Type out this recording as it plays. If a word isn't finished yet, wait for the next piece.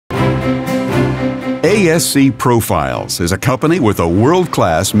ASC Profiles is a company with a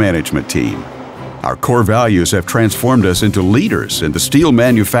world-class management team. Our core values have transformed us into leaders in the steel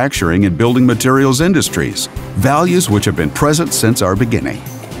manufacturing and building materials industries, values which have been present since our beginning.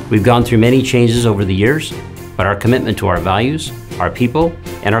 We've gone through many changes over the years, but our commitment to our values, our people,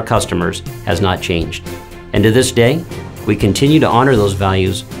 and our customers has not changed. And to this day, we continue to honor those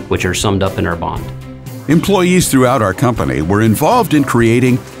values which are summed up in our bond. Employees throughout our company were involved in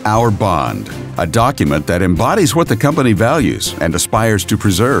creating our bond, a document that embodies what the company values and aspires to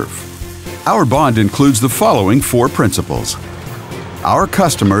preserve. Our bond includes the following 4 principles. Our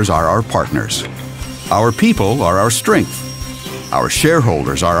customers are our partners. Our people are our strength. Our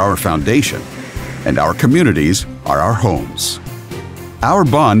shareholders are our foundation. And our communities are our homes. Our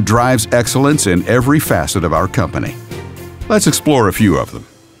bond drives excellence in every facet of our company. Let's explore a few of them.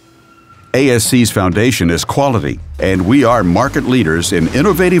 ASC's foundation is quality, and we are market leaders in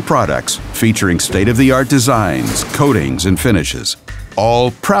innovative products featuring state-of-the-art designs, coatings, and finishes,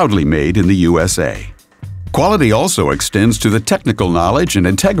 all proudly made in the USA. Quality also extends to the technical knowledge and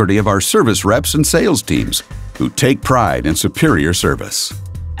integrity of our service reps and sales teams, who take pride in superior service.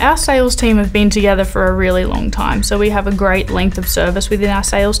 Our sales team have been together for a really long time, so we have a great length of service within our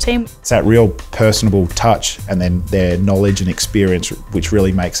sales team. It's that real personable touch and then their knowledge and experience which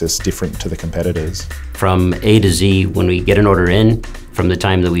really makes us different to the competitors. From A to Z, when we get an order in, from the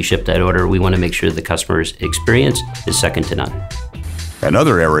time that we ship that order, we want to make sure the customer's experience is second to none.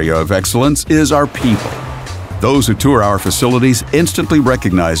 Another area of excellence is our people. Those who tour our facilities instantly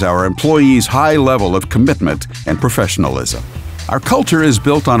recognize our employees' high level of commitment and professionalism. Our culture is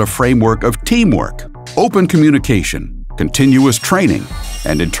built on a framework of teamwork, open communication, continuous training,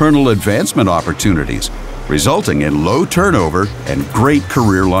 and internal advancement opportunities, resulting in low turnover and great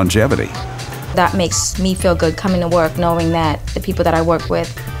career longevity. That makes me feel good coming to work knowing that the people that I work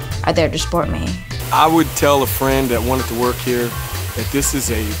with are there to support me. I would tell a friend that wanted to work here that this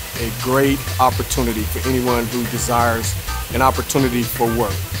is a great opportunity for anyone who desires an opportunity for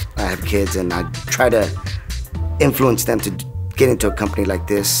work. I have kids and I try to influence them to get into a company like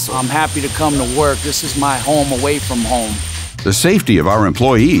this. I'm happy to come to work. This is my home away from home. The safety of our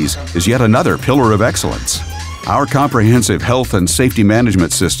employees is yet another pillar of excellence. Our comprehensive health and safety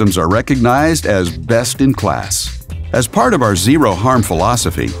management systems are recognized as best in class. As part of our zero harm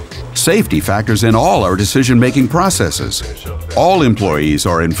philosophy, safety factors in all our decision-making processes. All employees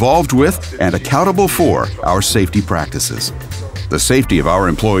are involved with and accountable for our safety practices. The safety of our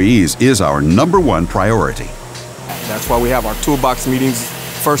employees is our #1 priority. That's why we have our toolbox meetings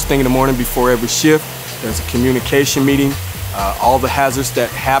first thing in the morning before every shift. There's a communication meeting. All the hazards that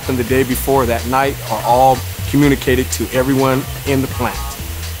happen the day before that night are all communicated to everyone in the plant.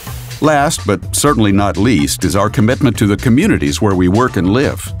 Last, but certainly not least, is our commitment to the communities where we work and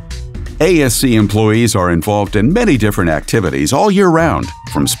live. ASC employees are involved in many different activities all year round,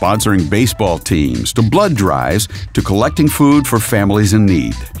 from sponsoring baseball teams to blood drives to collecting food for families in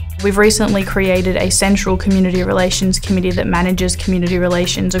need. We've recently created a central community relations committee that manages community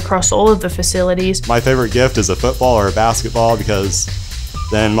relations across all of the facilities. My favorite gift is a football or a basketball because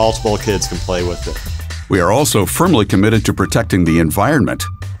then multiple kids can play with it. We are also firmly committed to protecting the environment,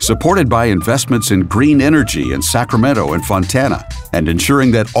 supported by investments in green energy in Sacramento and Fontana, and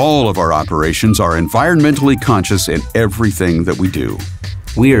ensuring that all of our operations are environmentally conscious in everything that we do.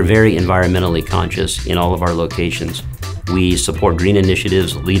 We are very environmentally conscious in all of our locations. We support green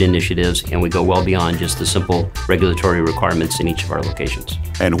initiatives, LEED initiatives, and we go well beyond just the simple regulatory requirements in each of our locations.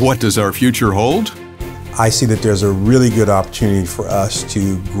 And what does our future hold? I see that there's a really good opportunity for us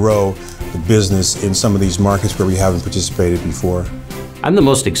to grow the business in some of these markets where we haven't participated before. I'm the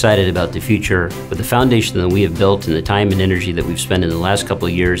most excited about the future with the foundation that we have built and the time and energy that we've spent in the last couple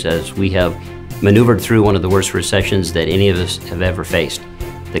of years as we have maneuvered through one of the worst recessions that any of us have ever faced.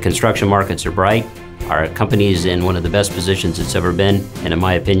 The construction markets are bright. Our company is in one of the best positions it's ever been, and in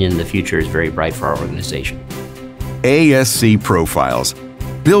my opinion, the future is very bright for our organization. ASC Profiles,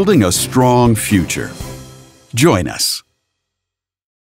 building a strong future. Join us.